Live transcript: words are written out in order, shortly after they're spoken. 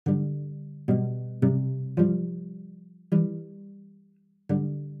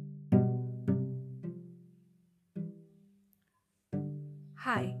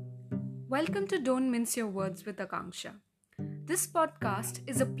Welcome to Don't Mince Your Words with Akanksha. This podcast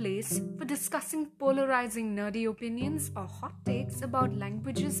is a place for discussing polarizing nerdy opinions or hot takes about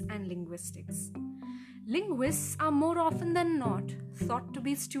languages and linguistics. Linguists are more often than not thought to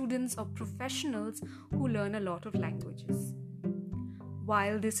be students or professionals who learn a lot of languages.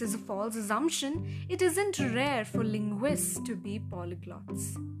 While this is a false assumption, it isn't rare for linguists to be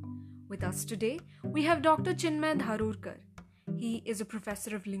polyglots. With us today, we have Dr. Chinmay Dharurkar. He is a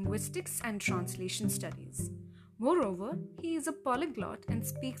professor of linguistics and translation studies. Moreover, he is a polyglot and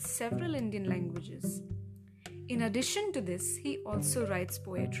speaks several Indian languages. In addition to this, he also writes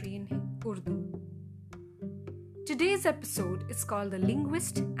poetry in Urdu. Today's episode is called The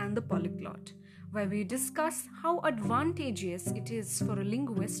Linguist and the Polyglot, where we discuss how advantageous it is for a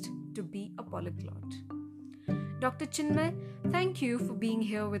linguist to be a polyglot. Dr. Chinmay, thank you for being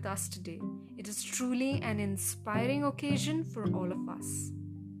here with us today. It is truly an inspiring occasion for all of us.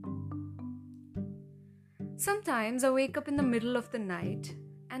 Sometimes I wake up in the middle of the night,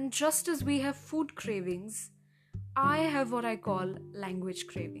 and just as we have food cravings, I have what I call language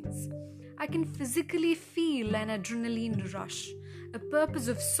cravings. I can physically feel an adrenaline rush, a purpose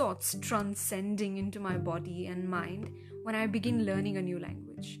of sorts transcending into my body and mind when I begin learning a new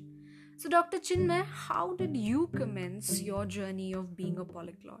language. So, Dr. Chinmay, how did you commence your journey of being a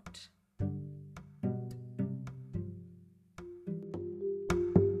polyglot?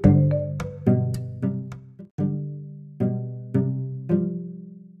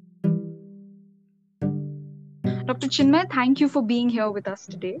 Dr. Chinmay, thank you for being here with us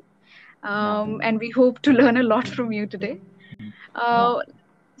today. And we hope to learn a lot from you today.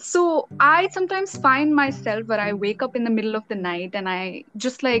 So I sometimes find myself where I wake up in the middle of the night and I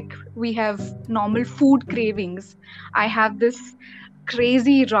just like we have normal food cravings. I have this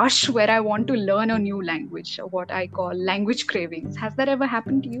crazy rush where I want to learn a new language, or what I call language cravings. Has that ever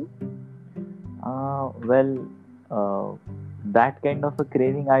happened to you? Well, that kind of a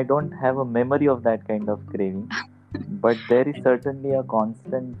craving, I don't have a memory of that kind of craving, but there is certainly a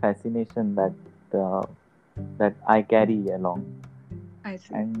constant fascination uh, that I carry along, I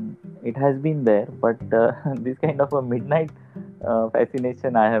see. and it has been there. But this kind of a midnight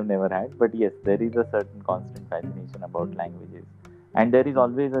fascination I have never had. But yes, there is a certain constant fascination about languages, and there is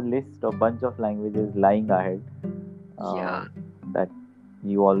always a list, a bunch of languages lying ahead Yeah. that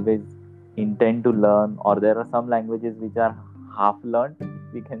you always intend to learn, or there are some languages which are half learned,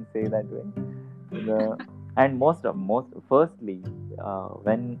 we can say that way. And most firstly,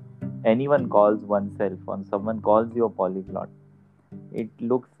 when anyone calls oneself, when someone calls you a polyglot, it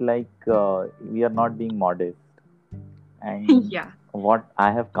looks like we are not being modest. And Yeah. what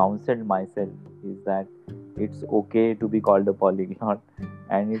I have counseled myself is that it's okay to be called a polyglot,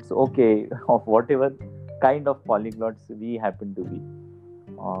 and it's okay of whatever kind of polyglots we happen to be.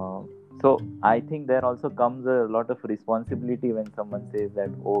 Uh, so I think there also comes a lot of responsibility when someone says that,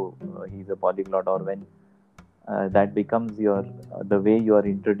 oh, he's a polyglot, or when that becomes the way you are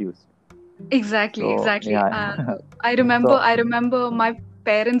introduced. Exactly. Yeah. So I remember my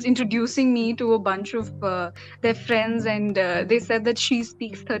parents introducing me to a bunch of their friends, and they said that she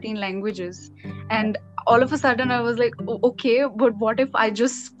speaks 13 languages. And all of a sudden, I was like, okay, but what if I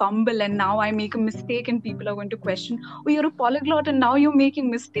just fumble and now I make a mistake and people are going to question, oh, you're a polyglot and now you're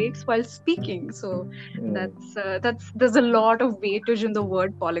making mistakes while speaking. So yes, there's a lot of weightage in the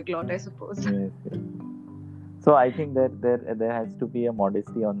word polyglot, I suppose. yes. So I think that there has to be a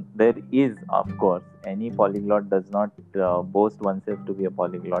modesty on. There is, of course, any polyglot does not boast oneself to be a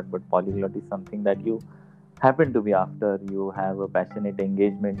polyglot, but polyglot is something that you happen to be after you have a passionate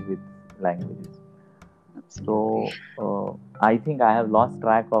engagement with languages. Absolutely. So I think I have lost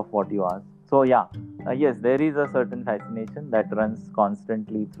track of what you asked. So yeah, yes, there is a certain fascination that runs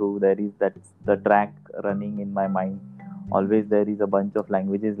constantly through. There is that's the track running in my mind. Always there is a bunch of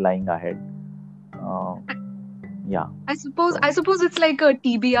languages lying ahead. Uh, yeah. So I suppose it's like a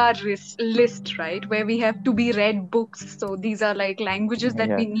TBR list, right? Where we have to be read books. So these are like languages that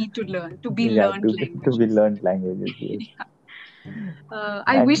yeah, we need to learn, to be yeah, learned to be languages. learned languages. Yes,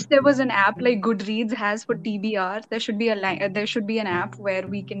 I wish and there was an app like Goodreads has for TBR. There should be there should be an app where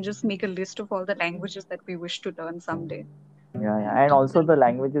we can just make a list of all the languages that we wish to learn someday. yeah, And and also the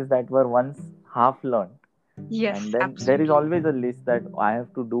languages that were once half learned, and yes, then there is absolutely. always a list that I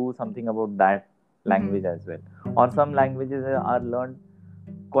have to do something about that Hmm. language as well. Or some languages are learned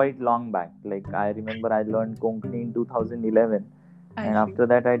quite long back. Like I remember I learned Konkani in 2011, I and see. after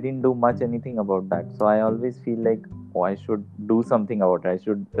that I didn't do much anything about that. So I always feel like, oh, I should do something about it. I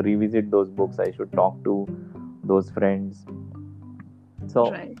should revisit those books. I should talk to those friends.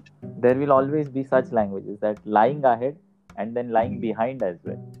 So Right. there will always be such languages that lying ahead and then lying behind as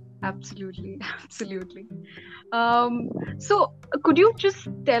well. Absolutely, absolutely. So, could you just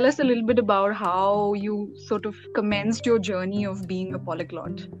tell us a little bit about how you sort of commenced your journey of being a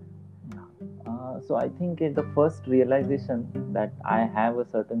polyglot? So I think the first realization that I have a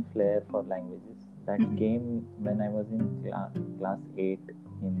certain flair for languages that Mhm. came when I was in class 8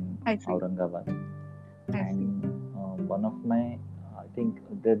 in I see. Aurangabad. I see. And one of my, I think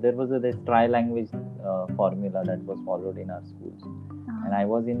there was this tri-language formula that was followed in our schools. And I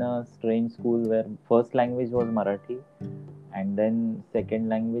Ah, was in a strange school where first language was Marathi, and then second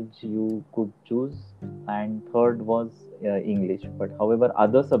language you could choose, and third was English. But however,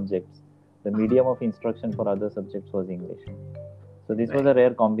 other subjects, the ah, medium of instruction for other subjects was English. So this was right, a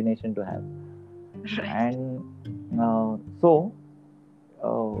rare combination to have. right. And so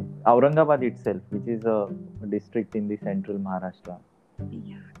Aurangabad itself, which is a district in the central Maharashtra,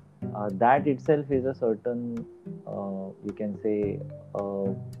 Yeah, that itself is a certain, you can say, uh,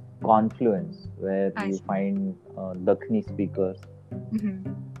 confluence where I you see. find Dakhni speakers. Hmm.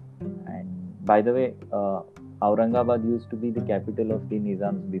 And by the way, Aurangabad used to be the capital of the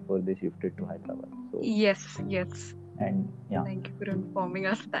Nizams before they shifted to Hyderabad. So, Yes, yes. and yeah. Thank you for informing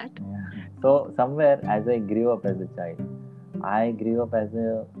us that. Yeah. So somewhere as I grew up as a child, I grew up as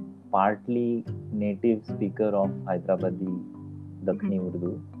a partly native speaker of Hyderabadi Mhm.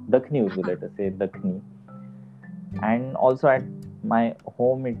 Dakhni Urdu, let us say Dakhni, and also at my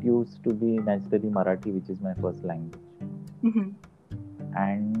home it used to be naturally Marathi, which is my first language. Mhm.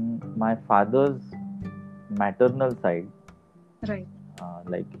 And my father's maternal side, Right.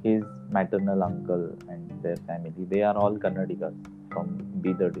 like his maternal uncle and their family, they are all Kannadigas from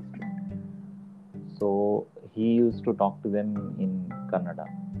Bidar district. So he used to talk to them in Kannada,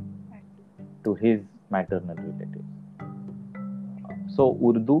 Right. to his maternal relatives. So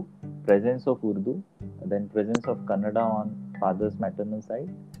Urdu, presence of Urdu, then presence of Kannada on father's maternal side,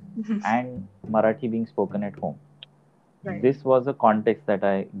 Mhm. and Marathi being spoken at home. Right. This was a context that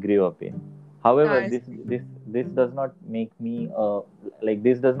I grew up in. However, I this does not make me like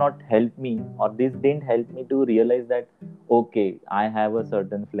this does not help me, or this didn't help me to realize that okay, I have a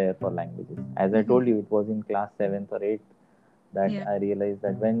certain flair for languages. As I Mhm. told you, it was in class 7th or 8th that Yeah. I realized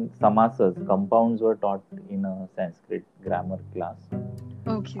that when samasas, compounds were taught in a Sanskrit grammar class,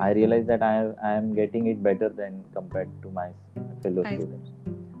 I Okay. realized that I am getting it better than compared to my fellow I students.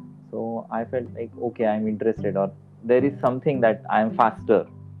 So I felt like, okay, I'm interested, or there is something that I'm faster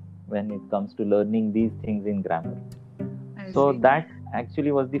when it comes to learning these things in grammar. I So see. that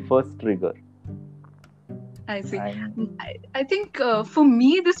actually was the first trigger. I see. And I think for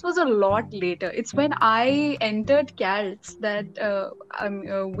me, this was a lot later. It's when I entered CALS that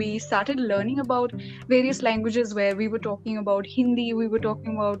we started learning about various languages where we were talking about Hindi, we were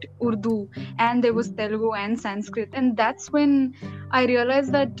talking about Urdu, and there was Telugu and Sanskrit. And that's when I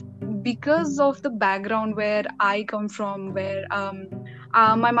realized that because of the background where I come from, where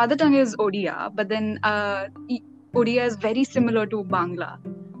my mother tongue is Odia, but then Odia is very similar to Bangla,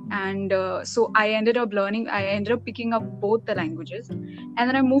 and so I ended up picking up both the languages, and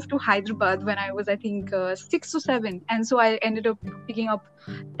then I moved to Hyderabad when I was, I think, 6 or 7, and so I ended up picking up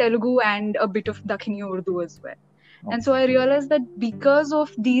Telugu and a bit of Dakhini Urdu as well. And so okay. I realized that because of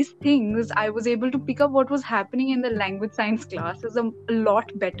these things, I was able to pick up what was happening in the language science classes a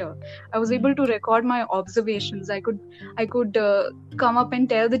lot better. I was able to Hmm. record my observations. I could come up and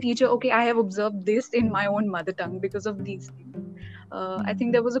tell the teacher, okay, I have observed this in my own mother tongue because of these things. I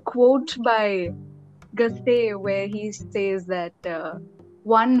think there Hmm. was a quote by Gaste where he says that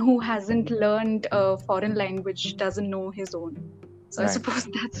one who hasn't learned a foreign language doesn't know his own. So I Right. suppose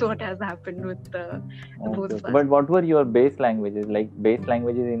that's what has happened with the both Okay, of okay. us. But what were your base languages? Like base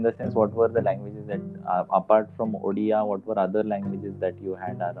languages in the sense, what were the languages that, apart from Odia, what were other languages that you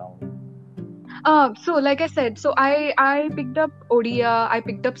had around? So like I said, so I picked up Odia. I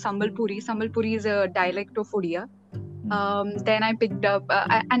picked up Sambalpuri. Sambalpuri is a dialect of Odia. Hmm. Then I picked up,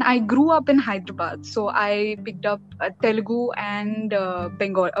 and I grew up in Hyderabad, so I picked up Telugu and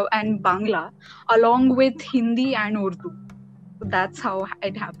Bengal and Bangla, along with Hindi and Urdu. So that's how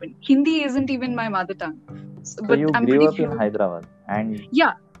it happened. Hindi isn't even my mother tongue, So but you I'm grew pretty up in fluent. Hyderabad, and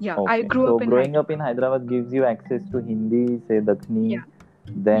Yeah, yeah. I okay. grew So up in growing up in Hyderabad. Hyderabad gives you access to Hindi, say Dakhni, Yeah, yeah,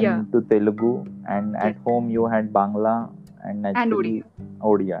 then to Telugu, and yeah, at home you had Bangla and and naturally Odia.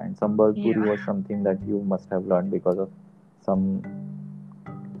 Odia. And Sambalpuri Yeah, was something that you must have learned because of some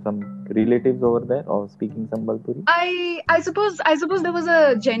some relatives over there or speaking Sambalpuri? I suppose there was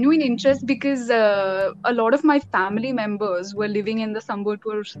a genuine interest because a lot of my family members were living in the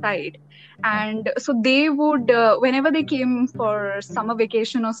Sambulpur side, Okay. and so they would whenever they came for summer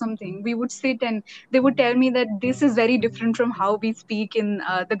vacation or something, we would sit and they would tell me that this is very different from how we speak in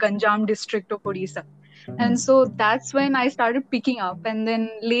the Ganjam district of Odisha. Hmm. And so that's when I started picking up, and then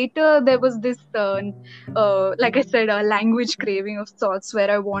later there was this like I said, a language craving of sorts where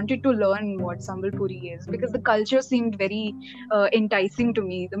I wanted to learn what Sambalpuri is because the culture seemed very enticing to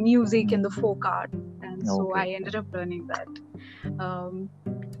me, the music and the Hmm. folk art, and so Okay. I ended up learning that. Um,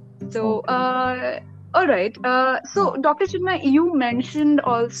 so, Okay. all right. Yeah. So, Dr. Chinmay, you mentioned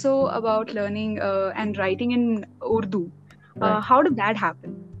also about learning and writing in Urdu. Right. How did that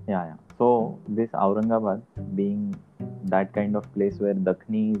happen? Yeah, yeah. So this Aurangabad being that kind of place where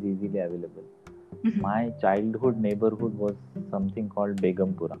Dakhni is easily available. Mhm. My childhood neighborhood was something called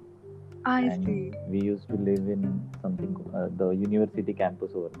Begumpura, I and see. we used to live in something the university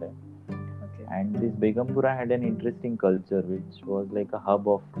campus over there. Okay. And this Begumpura had an interesting culture, which was like a hub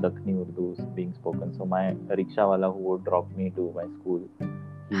of Dakhni Urdu being spoken. So my rickshawala who would drop me to my school,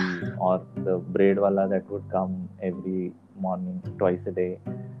 he or the bread wala that would come every morning, twice a day.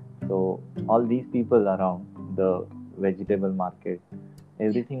 So all these people around the vegetable market, Yeah.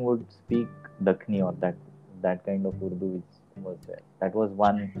 everything would speak Dakhni or that kind of Urdu which was there. That was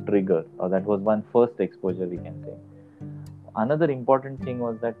one trigger, or that was one first exposure we can say. Another important thing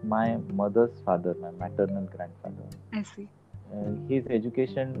was that my mother's father, my maternal grandfather, I see. his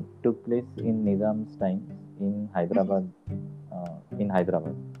education took place in Nizam's times in Mhm. Hyderabad, in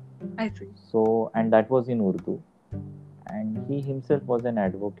Hyderabad. I see. So, and that was in Urdu. And he himself was an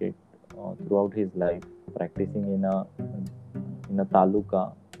advocate throughout his life, practicing in a taluka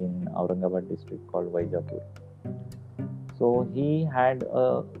in Aurangabad district called Vaijapur. So he had a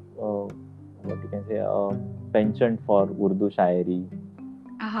what you can say a penchant for Urdu shairi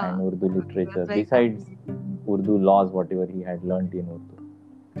and Aha. Urdu Okay, literature, that's very besides fascinating. Urdu laws, whatever he had learnt in Urdu.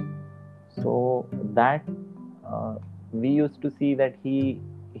 So that we used to see that he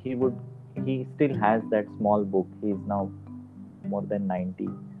would he still has that small book. He is now more than 90,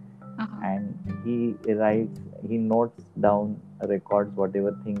 Uh-huh. and he writes, he notes down, records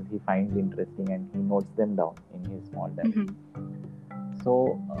whatever things he finds interesting, and he notes them down in his small diary. Mhm. So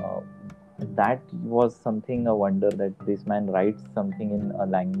that was something a wonder that this man writes something in a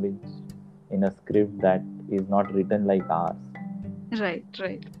language, in a script that is not written like ours. Right,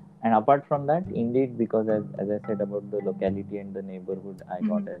 right. And apart from that, indeed, because as I said about the locality and the neighborhood I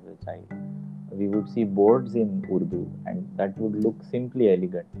got Mhm. as a child, we would see boards in Urdu, and that would look simply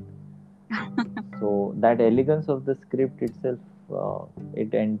elegant. So that elegance of the script itself,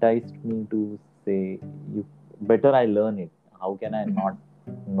 it enticed me to say, "You better I learn it. How can I not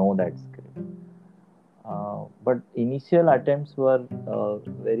Mhm. know that script?" But initial attempts were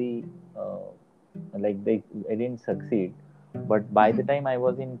very like I didn't succeed. But by the Mhm. time I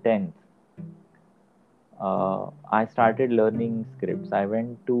was in 10th, I started learning scripts. I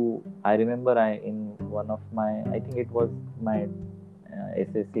remember in one of I think it was my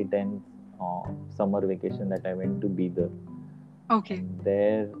SSC 10th summer vacation that I went to Bidar. Okay. And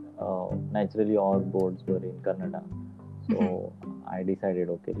there, naturally, all boards were in Kannada. Mhm. So I decided,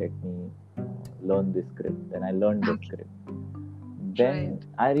 okay, let me learn this script. Then I learned the Okay. script. Right. Then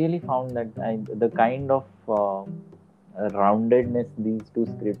I really found that the kind of roundedness these two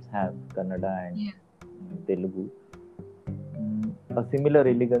scripts have, Kannada and Yeah. Telugu. A similar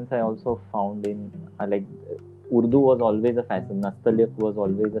elegance I also found in like Urdu was always a fascinating. Nastaliq was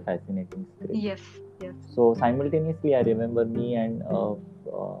always a fascinating script. Yes. Yes. So simultaneously, I remember me and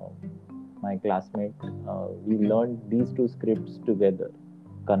my classmate, we Mhm. learned these two scripts together,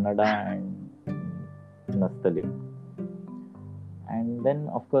 Kannada and Nastaliq. And then,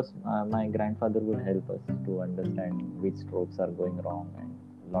 of course, my grandfather would help us to understand which strokes are going wrong, and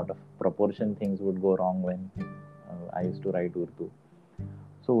a lot of proportion things would go wrong when I used to write Urdu.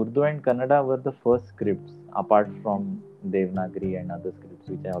 So Urdu and Kannada were the first scripts, apart from Devanagari and other scripts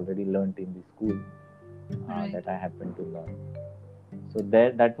which I already learnt in the school, Right. that I happened to learn. So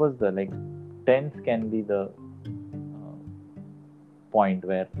there, that was the like 10th can be the point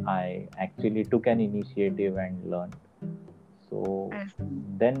where I actually took an initiative and learned. So I see.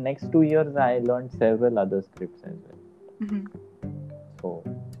 then next 2 years I learned several other scripts as well. Mhm. So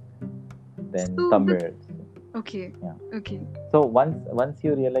then So the Tamil. okay. Yeah. Okay. So once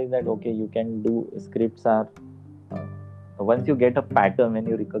you realize that okay, you can do scripts are uh, once you get a pattern, when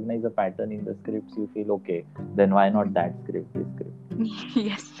you recognize a pattern in the scripts, you feel okay, then why not Mhm. that script, this script.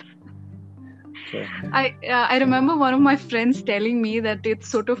 Yes. I remember one of my friends telling me that it's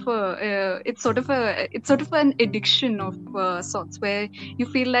sort of an addiction of sorts, where you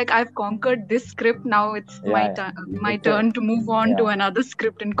feel like I've conquered this script, now it's Yeah, yeah. my It's a turn to move on to yeah, another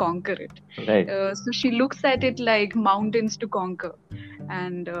script and conquer it. right. So she looks at it like mountains to conquer,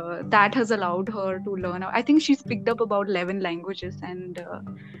 and that has allowed her to learn. I think she's picked up about 11 languages, and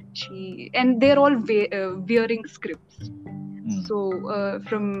they're all varying scripts. Mm. So,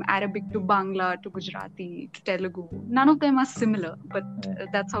 from Arabic to Bangla to Gujarati to Telugu, none of them are similar, but Yeah.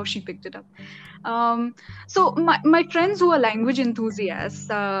 that's how she picked it up. So, my friends who are language enthusiasts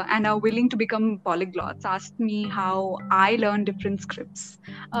and are willing to become polyglots asked me how I learn different scripts.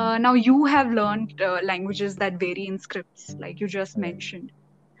 Now, you have learned languages that vary in scripts, like you just Right. mentioned.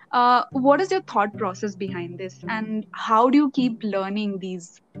 What is your thought process behind this, and how do you keep learning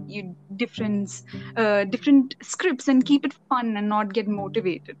these different scripts and keep it fun and not get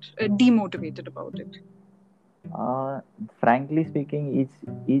demotivated about it? Uh, Frankly speaking,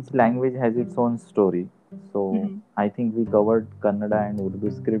 each language has its own story. So Hmm. I think we covered Kannada and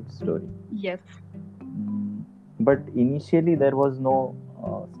Urdu script story. Yes. Mm, but initially there was no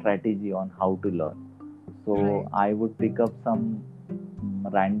strategy on how to learn. So Right. I would pick up some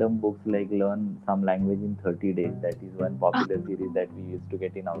random books like Learn Some Language in 30 Days. That is one Ah, popular series that we used to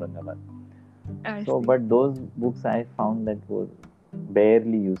get in Aurangabad. I So, see. but those books I found that were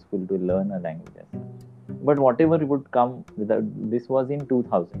barely useful to learn a language as such. But whatever would come, this was in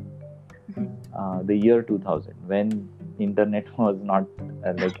 2000, Mhm. the year 2000, when internet was not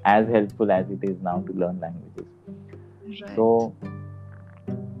like as helpful as it is now to learn languages. Right. So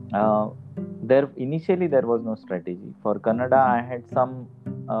uh, there was no strategy for Kannada. Mhm. I had some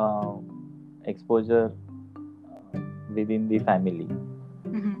uh, exposure within the family.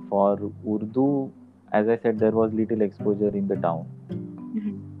 Mhm. For Urdu, as I said, there was little exposure in the town,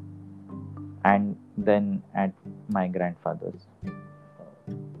 Mhm. and then at my grandfather's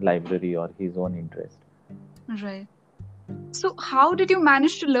library or his own interest. Right. So, how did you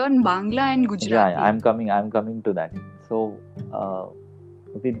manage to learn Bangla and Yeah, Gujarati? I'm coming to that. So uh,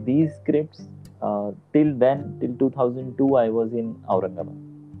 with these scripts, till then, till 2002, I was in Aurangabad,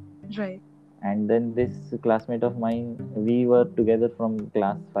 Right. and then this classmate of mine, we were together from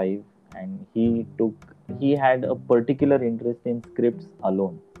class 5, and he had a particular interest in scripts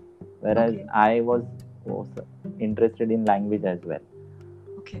alone, whereas Okay. was interested in language as well.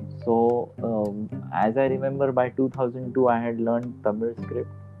 Okay. So as I remember, by 2002 I had learned Tamil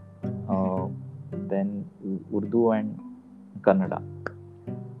script, Mhm. uh, then Urdu and Kannada.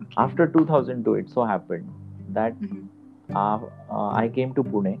 Okay. After 2002, it so happened that Mhm. I came to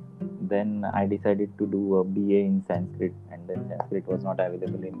Pune. Then I decided to do a BA in Sanskrit, and then Sanskrit was not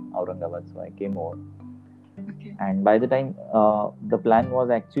available in Aurangabad, so I came over. Okay. And by the time the plan was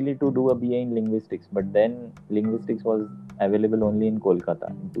actually to do a BA in linguistics, but then linguistics was available only in Kolkata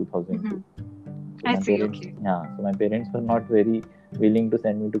in 2002. Mhm. So I my see. parents, Okay. yeah, so my parents were not very willing to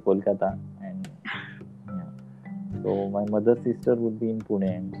send me to Kolkata, and yeah. So my mother's sister would be in Pune,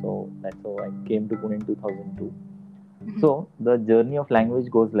 and so that's how I came to Pune in 2002. Mhm. So the journey of language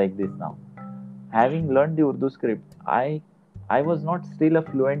goes like this now. Having learned the Urdu script, I was not still a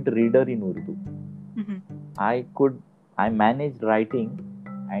fluent reader in Urdu. Mhm. I could I managed writing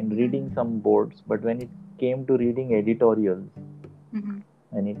and Mhm. reading some boards, but when it came to reading editorials, Mhm.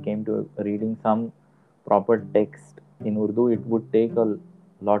 when it came to reading some proper text in Urdu, it would take a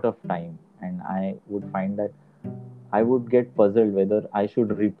lot of time, and I would find that I would get puzzled whether I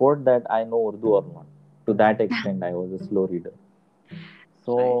should report that I know Urdu or not. To that extent, I was a slow reader. Right.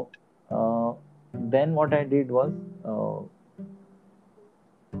 So then what I did was uh,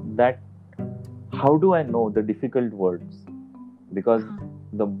 that how do I know the difficult words? Because Uh-huh.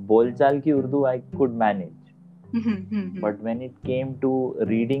 the Bolchal ki Urdu I could manage, Mhm. Mhm. but when it came to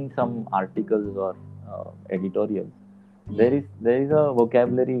reading some articles or editorials, Yeah. there is a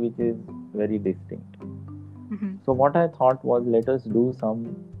vocabulary which is very distinct. Mhm. So what I thought was, let us do some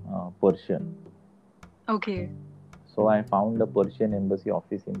Persian. Okay. So I found a Persian embassy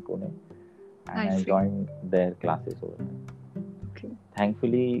office in Pune, and I I see. joined their classes over there. Okay.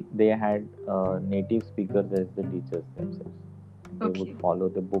 Thankfully, they had native speakers as the teachers themselves. They would Okay. follow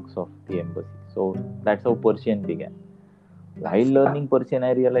the books of the embassy. So that's how Persian began. I While see. learning Persian,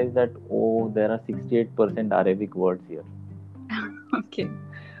 I realized that, oh, there are 68% Arabic words here. Okay.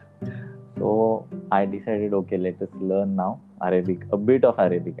 So I decided, okay, let us learn now Arabic, a bit of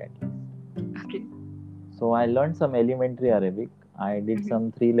Arabic at least. Okay. So I learned some elementary Arabic. I did Mhm. some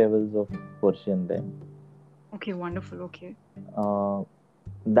 3 levels of Persian then. Okay. Wonderful. Okay. Uh,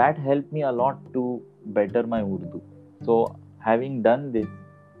 that helped me a lot to better my Urdu. So having done this,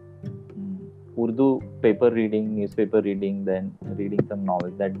 Urdu paper reading, newspaper reading, then reading some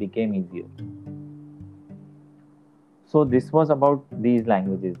novels, that became easier. So this was about these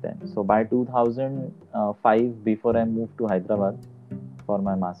languages then. So by 2005, before I moved to Hyderabad for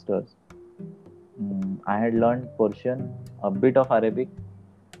my masters, I had learned Persian, a bit of Arabic,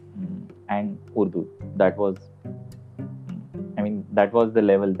 and Urdu. That was, that was the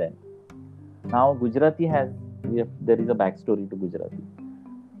level then. Now Gujarati there is a backstory to Gujarati.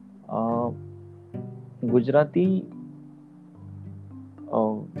 Gujarati,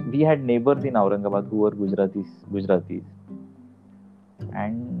 we had neighbors in Aurangabad who were Gujaratis,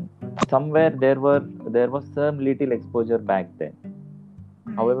 and somewhere there was some little exposure back then.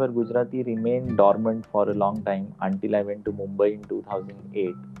 However, Gujarati remained dormant for a long time until I went to Mumbai in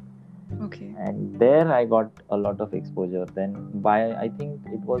 2008. Okay. And there I got a lot of exposure. Then I think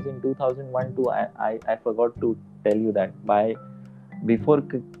it was in 2001 too. I forgot to tell you that before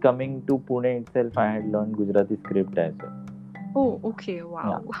coming to Pune itself, I had learned Gujarati script as well. Oh, okay.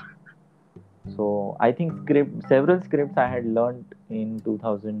 Wow. Yeah. So I think several scripts I had learned in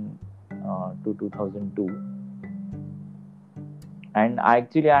 2000 to 2002. And I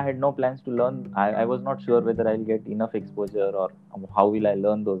had no plans to learn. I was not sure whether I'll get enough exposure or how will I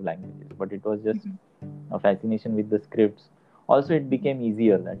learn those languages. But it was just a fascination with the scripts. Also, it became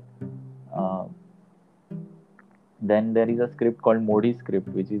easier. Then there is a script called Modi script,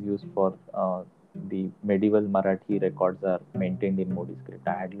 which is used for the medieval Marathi records are maintained in Modi script.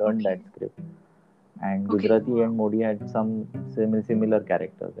 I had learned that script. And Gujarati and Modi had some similar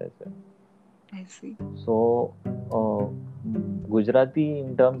characters as well. I see. So Gujarati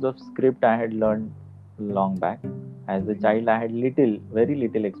in terms of script I had learned long back. As a child I had very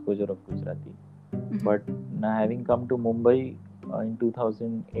little exposure of Gujarati. But having come to Mumbai in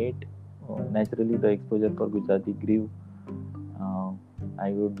 2008, naturally the exposure for Gujarati grew.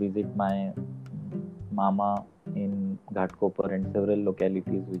 I would visit my mama in Ghatkopar and several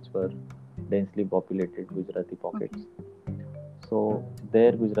localities which were densely populated Gujarati pockets. So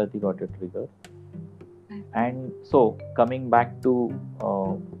there Gujarati got a trigger. And so coming back to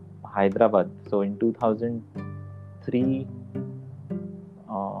Hyderabad, so in 2003,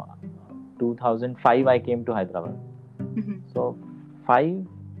 2005 I came to Hyderabad. So 5,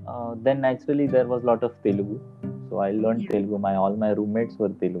 then naturally there was a lot of Telugu. So I learned Telugu. All my roommates were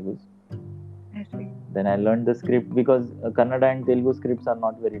Telugus. Then I learned the script because Kannada and Telugu scripts are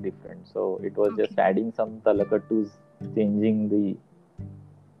not very different. So it was just adding some talakattus, changing the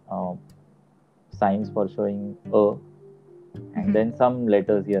signs for showing a, and then some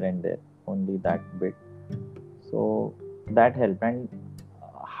letters here and there, only that bit. So that helped. And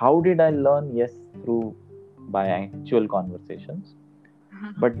how did I learn? Yes, by actual conversations.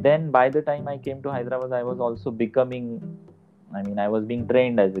 But then by the time I came to Hyderabad, I was also I was being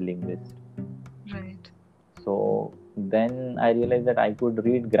trained as a linguist. Right. So then I realized that I could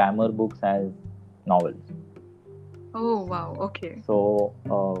read grammar books as novels. Oh, wow. Okay. So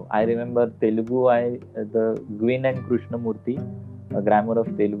I remember Telugu, the Gwyn and Krishnamurti, a grammar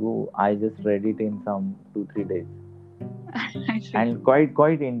of Telugu, I just read it in some 2-3 days. And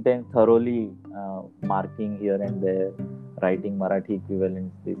quite intense, thoroughly marking here and there, writing Marathi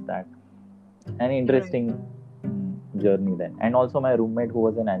equivalents, this, that. An interesting journey then. And also my roommate who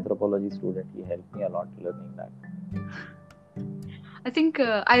was an anthropology student, he helped me a lot learning that. I think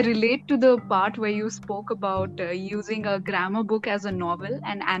I relate to the part where you spoke about using a grammar book as a novel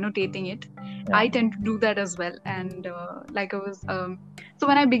and annotating it. Yeah. I tend to do that as well. And so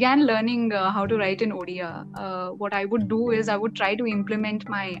when I began learning how to write in Odia, what I would do is I would try to implement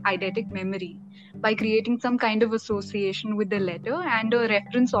my eidetic memory by creating some kind of association with the letter and a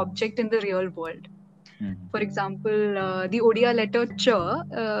reference object in the real world. For example, the Odia letter ch,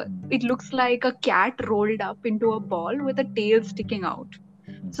 it looks like a cat rolled up into a ball with a tail sticking out.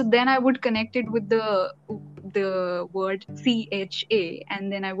 So then I would connect it with the word CHA,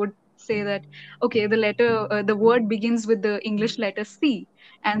 and then I would say that, okay, the word begins with the English letter C.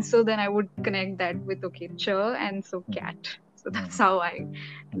 And so then I would connect that with, okay, ch, and so cat. So that's how I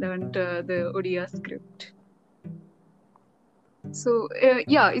learned the Odia script. So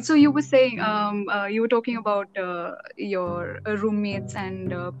so you were saying you were talking about your roommates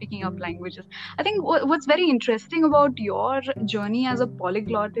and picking up languages. I think what's very interesting about your journey as a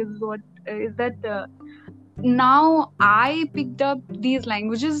polyglot is that now I picked up these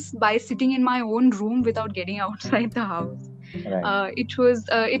languages by sitting in my own room without getting outside the house. Right. It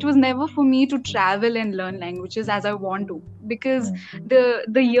was never for me to travel and learn languages as I want to, because the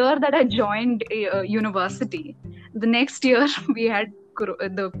year that I joined university, the next year we had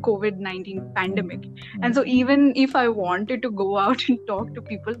the COVID-19 pandemic. And so even if I wanted to go out and talk to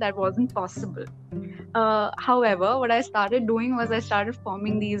people, that wasn't possible. However, what I started doing was I started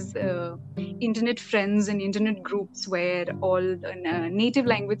forming these internet friends and internet groups where all the native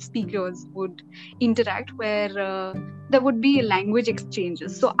language speakers would interact, where there would be language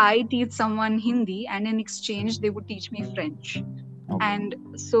exchanges. So I teach someone Hindi, and in exchange, they would teach me French. Okay. And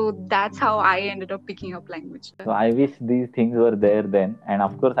so that's how I ended up picking up language. So I wish these things were there then, and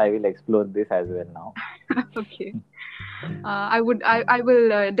of course I will explore this as well now. Okay. I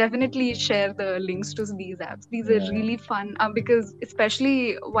will definitely share the links to these apps. These are really fun because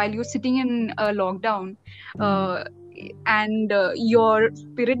especially while you're sitting in a lockdown, and your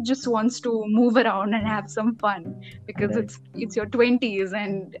spirit just wants to move around and have some fun because Right. it's your 20s,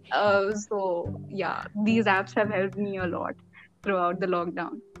 and so yeah, these apps have helped me a lot throughout the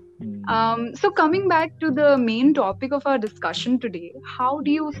lockdown. So coming back to the main topic of our discussion today, how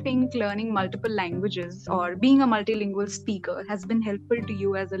do you think learning multiple languages or being a multilingual speaker has been helpful to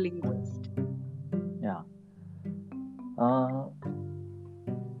you as a linguist? Yeah.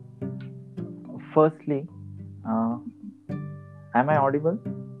 Firstly, am I audible?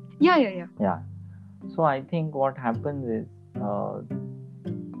 Yeah. So I think what happens is,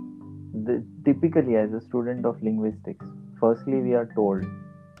 typically as a student of linguistics, firstly we are told,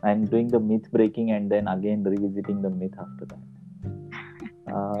 I'm doing the myth breaking and then again revisiting the myth after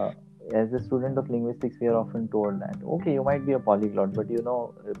that. As a student of linguistics, we are often told that, okay, you might be a polyglot, but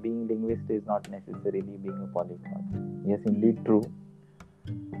being linguist is not necessarily being a polyglot. Yes, indeed true.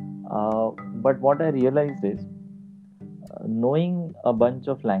 But what I realized is, knowing a bunch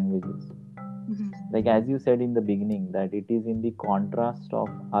of languages, like as you said in the beginning, that it is in the contrast of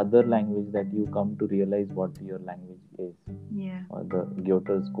other language that you come to realize what your language is. Yeah. Or the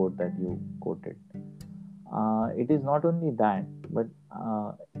Goethe's quote that you quoted. It is not only that, but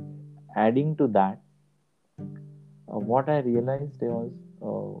adding to that, what I realized was,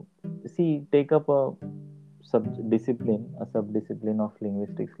 take up a subdiscipline of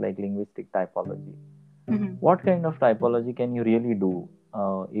linguistics, like linguistic typology. What kind of typology can you really do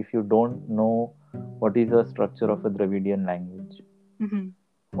if you don't know what is the structure of a Dravidian language?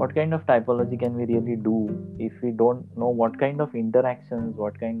 What kind of typology can we really do if we don't know what kind of interactions,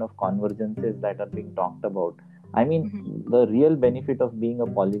 what kind of convergences that are being talked about? I mean, the real benefit of being a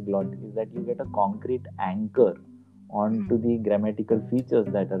polyglot is that you get a concrete anchor onto the grammatical features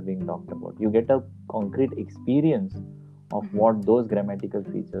that are being talked about. You get a concrete experience of what those grammatical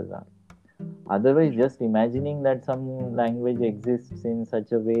features are. Otherwise, just imagining that some language exists in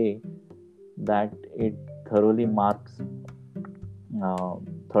such a way that it thoroughly marks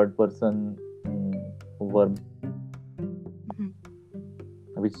third person verb,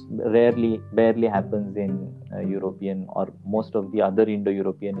 which barely happens in European or most of the other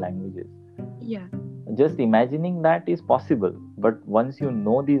Indo-European languages. Yeah. Just imagining that is possible, but once you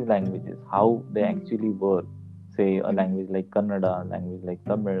know these languages, how they actually work, say a language like Kannada, language like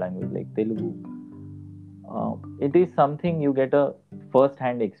Tamil, language like Telugu, it is something you get a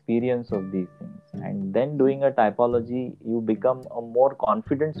first-hand experience of these things. And then doing a typology, you become a more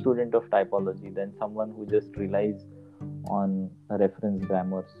confident student of typology than someone who just relies on reference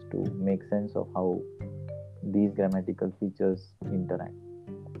grammars to make sense of how these grammatical features interact.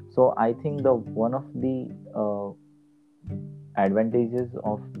 So I think one of the advantages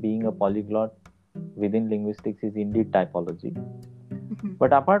of being a polyglot within linguistics is indeed typology.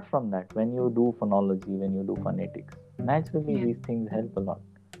 But apart from that, when you do phonology, when you do phonetics, naturally these things help a lot.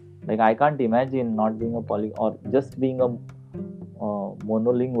 Like I can't imagine not being a or just being a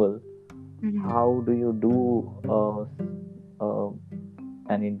monolingual. How do you do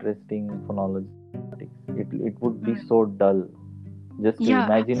an interesting phonology? It would be so dull just to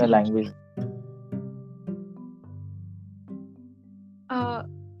imagine a language.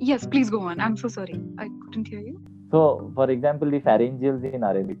 Yes, please go on. I'm so sorry, I couldn't hear you. So, for example, the pharyngeals in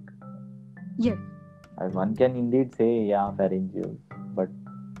Arabic. Yes. One can indeed say, yeah, pharyngeals. But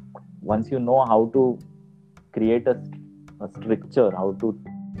once you know how to create a stricture, how to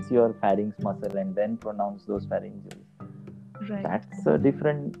fix your pharynx muscle and then pronounce those pharyngeals, that's a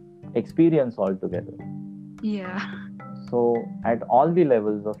different experience altogether. Yeah. So, at all the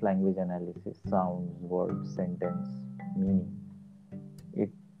levels of language analysis, sounds, words, sentence, meaning,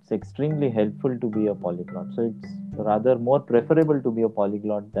 it's extremely helpful to be a polyglot. So, it's rather more preferable to be a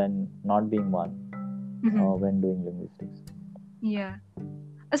polyglot than not being one when doing linguistics. Yeah.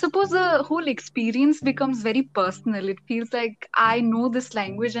 I suppose the whole experience becomes very personal. It feels like I know this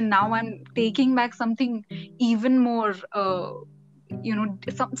language and now I'm taking back something even more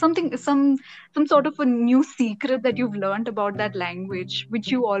some sort of a new secret that you've learned about that language,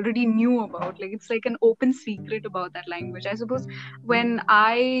 which you already knew about. Like it's like an open secret about that language. I suppose when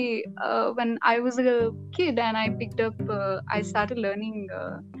I was a kid and I started learning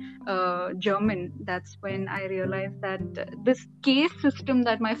German. That's when I realized that this case system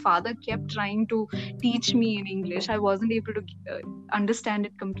that my father kept trying to teach me in English, I wasn't able to understand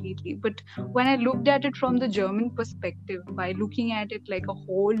it completely. But when I looked at it from the German perspective, by looking at it like a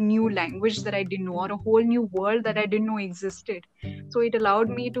whole new language that I didn't know, or a whole new world that I didn't know existed, so it allowed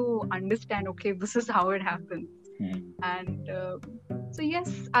me to understand, okay, this is how it happens. And so,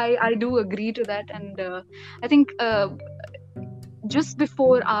 yes, I do agree to that. And I think just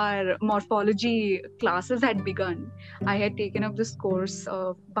before our morphology classes had begun, I had taken up this course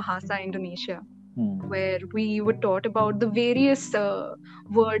of Bahasa Indonesia, where we were taught about the various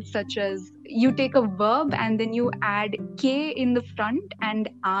words, such as you take a verb and then you add k in the front and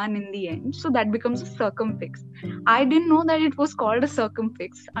an in the end, so that becomes a circumfix. I didn't know that it was called a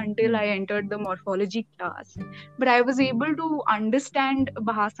circumfix until I entered the morphology class, but I was able to understand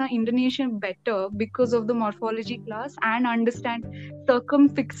Bahasa Indonesian better because of the morphology class, and understand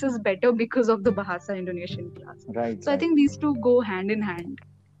circumfixes better because of the Bahasa Indonesian class. Right, So I right. think these two go hand in hand.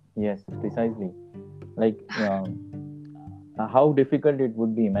 Yes, precisely. Like, how difficult it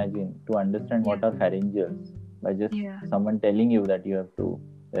would be, imagine, to understand Yeah. what are pharyngeals by just Yeah. someone telling you that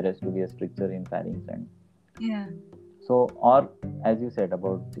there has to be a stricture in pharynx. And Yeah. so, or as you said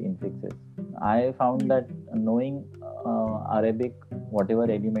about the infixes, I found Yeah. that knowing Arabic, whatever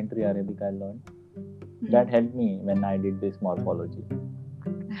elementary Arabic I learned, that Mhm. helped me when I did this morphology.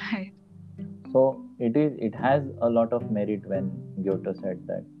 Right. So it has a lot of merit when Goethe said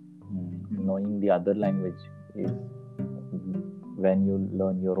that Mhm. knowing the other language is when you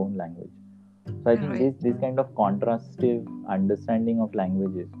learn your own language. So I think Right. this kind of contrastive understanding of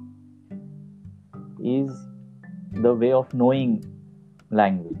languages is the way of knowing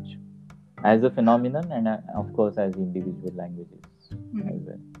language as a phenomenon, and of course as individual languages as Mhm.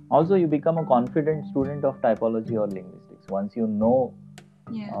 well. Also, you become a confident student of typology or linguistics once you know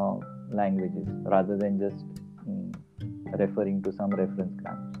Yeah. uh, languages rather than just referring to some reference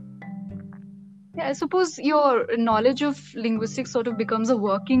grammars. Yeah, I suppose your knowledge of linguistics sort of becomes a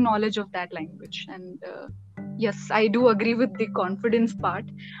working knowledge of that language. And yes, I do agree with the confidence part.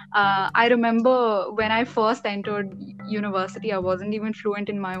 I remember when I first entered university, I wasn't even fluent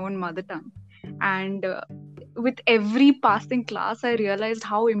in my own mother tongue. And with every passing class, I realized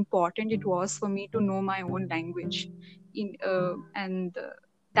how important it was for me to know my own language. And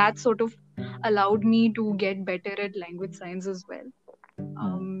that sort of allowed me to get better at language science as well.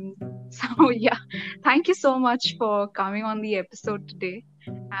 Hmm. So yeah, thank you so much for coming on the episode today.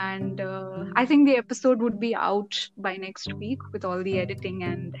 And I think the episode would be out by next week with all the editing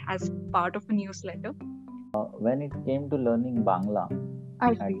and as part of a newsletter. When it came to learning Bangla,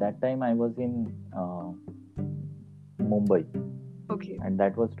 I at see. that time I was in Mumbai, Okay. and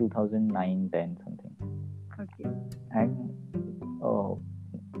that was 2009-10 something. Okay. And uh,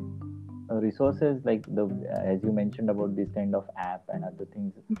 resources like the as you mentioned about this kind of app and other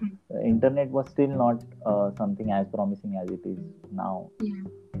things, Mhm. internet was still not something as promising as it is now Yeah.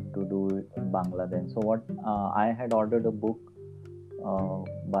 to do Bangla then. So what I had ordered a book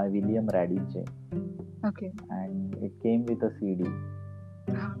by William Radice, Okay. and it came with a CD.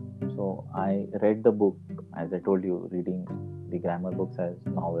 Uh-huh. So I read the book, as I told you, reading the grammar books as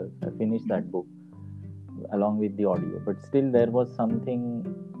novels. I finished Mhm. that book along with the audio, but still there was something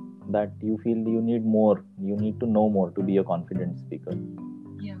that you feel you need more. You need to know more to be a confident speaker.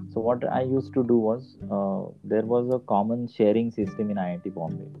 Yeah. So what I used to do was there was a common sharing system in IIT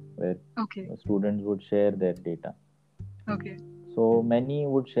Bombay where Okay. students would share their data. Okay. So many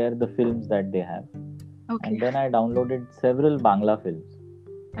would share the films that they have, Okay. and then I downloaded several Bangla films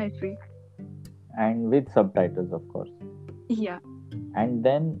I see. and with subtitles, of course, Yeah. and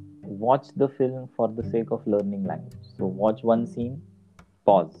then watch the film for the sake of learning language. So watch one scene,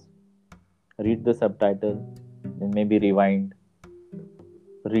 pause, read the subtitle, then maybe rewind,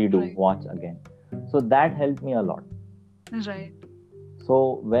 redo, Right. watch again. So that helped me a lot. Right. So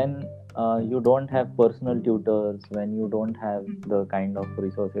when you don't have personal tutors, when you don't have Mhm. the kind of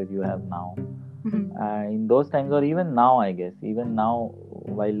resources you have now, Mhm. in those times, or even now, I guess, even now,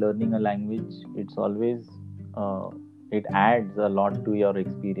 while learning a language, it's always uh, it adds a lot to your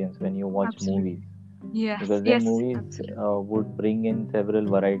experience when you watch movies, Absolutely. Yes. because then Yes. movies Absolutely. would bring in several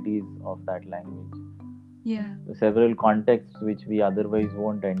varieties of that language, Yeah. several contexts which we otherwise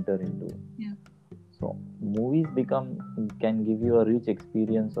won't enter into. Yeah. So movies become can give you a rich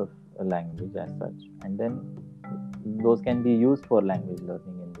experience of a language as such, and then those can be used for language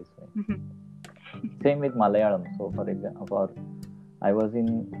learning in this way. Mhm. Same with Malayalam. So, for example, I was in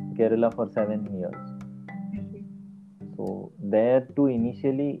Kerala for 7 years. Okay. So there too,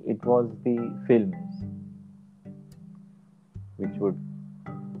 initially it was the films which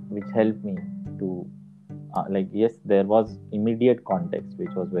which helped me to yes, there was immediate context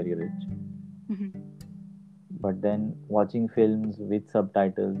which was very rich, Mhm. but then watching films with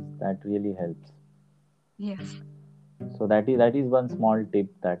subtitles, that really helps. Yes. So that is one small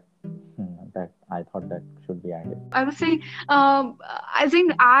tip that that I thought that should be added. I was saying, I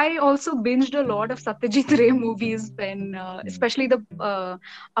think I also binged a lot of Satyajit Ray movies when, especially the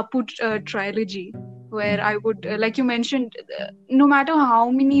Apu trilogy, where I would, like you mentioned, no matter how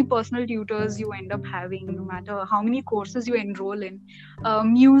many personal tutors you end up having, no matter how many courses you enroll in,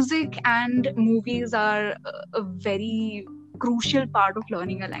 music and movies are a very crucial part of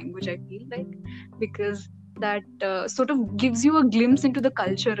learning a language, I feel like, because that sort of gives you a glimpse into the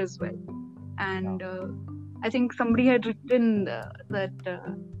culture as well. And I think somebody had written that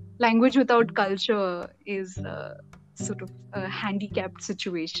language without culture is sort of a handicapped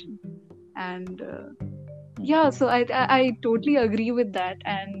situation. And yeah, so I totally agree with that.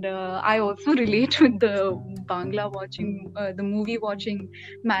 And I also relate with the Bangla watching, the movie watching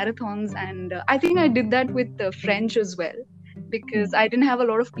marathons. And I think I did that with French as well, because I didn't have a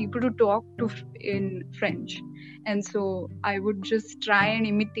lot of people to talk to in French. And so I would just try and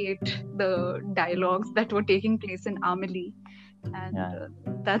imitate the dialogues that were taking place in Amelie. And Yeah,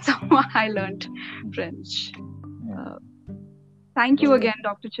 that's how I learned French. yeah. Uh, Thank you So again,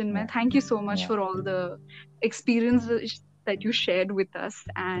 Dr. Chinmay. yeah, Thank you so much yeah, for all the experiences that you shared with us.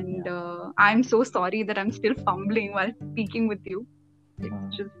 And yeah. I'm so sorry that I'm still fumbling while speaking with you. It's Uh,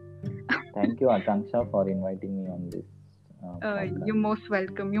 just Thank you, Akanksha, for inviting me on this you're podcast. most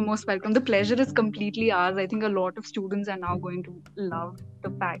welcome. You're most welcome. The pleasure is completely ours. I think a lot of students are now going to love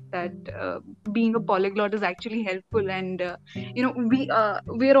the fact that being a polyglot is actually helpful. And we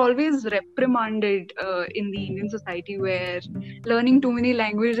are always reprimanded in the Indian society, where learning too many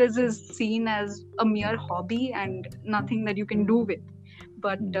languages is seen as a mere hobby and nothing that you can do with.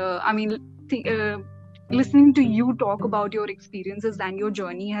 But I mean, listening to you talk about your experiences and your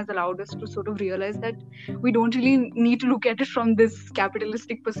journey has allowed us to sort of realize that we don't really need to look at it from this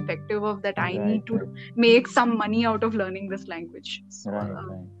capitalistic perspective of that I Right, need to right, make some money out of learning this language. So right,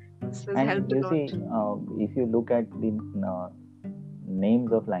 right. this has And helped a you lot. see, if you look at the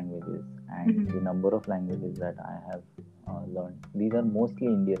names of languages and Mhm. the number of languages that I have learned, these are mostly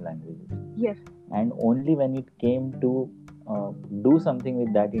Indian languages. Yes. And only when it came to do something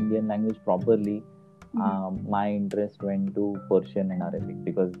with that Indian language properly, Mhm. my interest went to Persian and Arabic,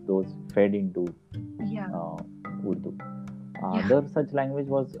 because those fed into Yeah. Urdu. Yeah. Other such language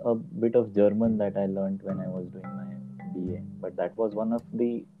was a bit of German that I learned when I was doing my BA, but that was one of the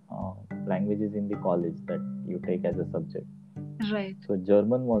languages in the college that you take as a subject. Right. So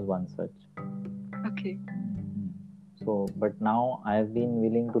German was one such. Okay. Mm. So, but now I have been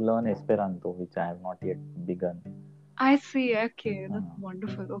willing to learn Esperanto, which I have not yet begun. I see. Okay. Uh, That's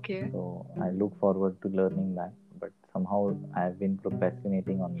wonderful. Okay. so I look forward to learning that, but somehow I have been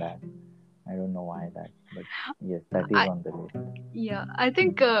procrastinating on that. I don't know why that, but yes, that is I on the list. Yeah, I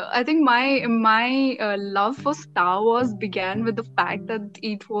think my love for Star Wars began with the fact that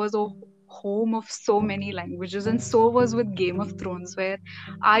it was a home of so many languages, and so was with Game of Thrones, where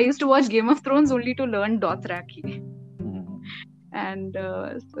I used to watch Game of Thrones only to learn Dothraki. Mhm. And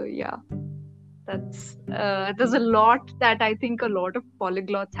so yeah, there's a lot that I think a lot of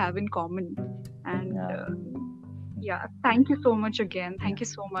polyglots have in common. And Yeah, yeah, thank you so much again. yeah. Thank you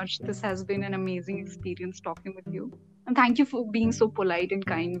so much. This has been an amazing experience talking with you. And thank you for being so polite and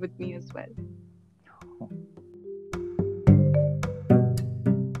kind with me as well.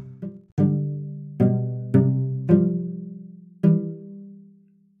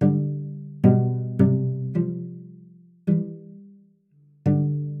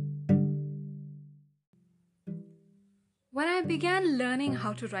 When I began learning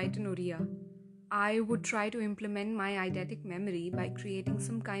how to write in Oriya, I would try to implement my eidetic memory by creating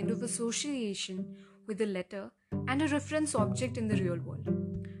some kind of association with a letter and a reference object in the real world.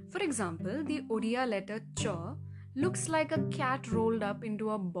 For example, the Oriya letter cha looks like a cat rolled up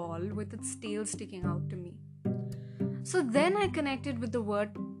into a ball with its tail sticking out to me. So then I connected with the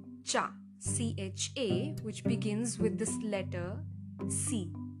word cha, CHA, which begins with this letter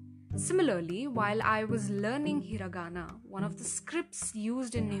C. Similarly, while I was learning hiragana, one of the scripts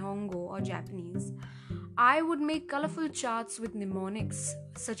used in Nihongo or Japanese, I would make colorful charts with mnemonics,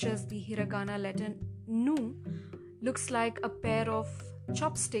 such as the hiragana letter nu looks like a pair of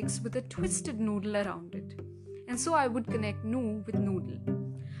chopsticks with a twisted noodle around it. and so I would connect nu with noodle.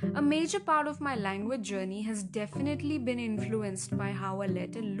 A major part of my language journey has definitely been influenced by how a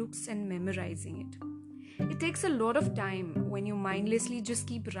letter looks and memorizing it. It takes a lot of time when you mindlessly just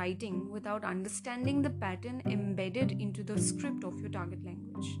keep writing without understanding the pattern embedded into the script of your target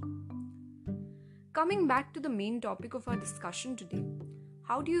language. Coming back to the main topic of our discussion today,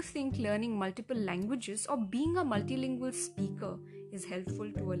 how do you think learning multiple languages or being a multilingual speaker is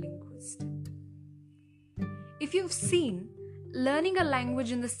helpful to a linguist? If you've seen, learning a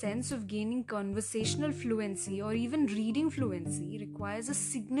language in the sense of gaining conversational fluency or even reading fluency requires a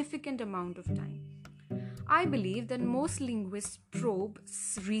significant amount of time. I believe that most linguists probe,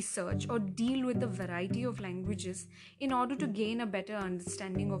 research, or deal with a variety of languages in order to gain a better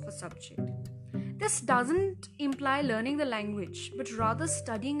understanding of a subject. This doesn't imply learning the language, but rather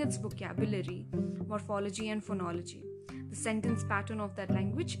studying its vocabulary, morphology, and phonology, the sentence pattern of that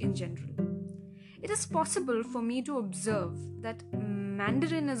language in general. It is possible for me to observe that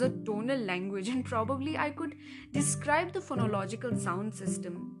Mandarin is a tonal language and probably I could describe the phonological sound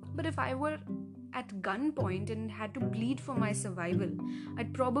system, but if I were at gunpoint and had to plead for my survival,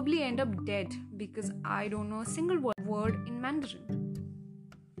 I'd probably end up dead because I don't know a single word in Mandarin.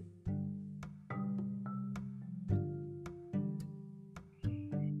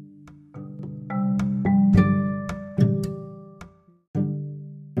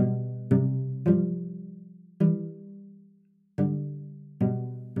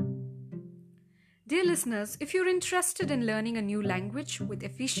 Dear listeners, if you're interested in learning a new language with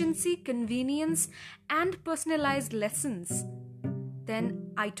efficiency, convenience, and personalized lessons, then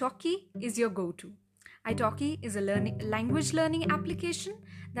italki is your go-to. Italki is a language learning application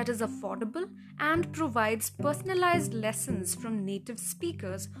that is affordable and provides personalized lessons from native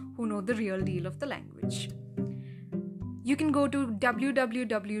speakers who know the real deal of the language. You can go to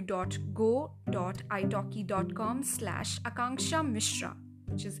www.go.italki.com/Akanksha Mishra,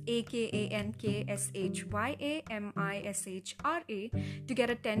 which is AKANKSHYAMISHRA, to get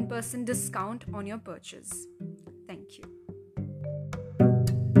a 10% discount on your purchase. Thank you.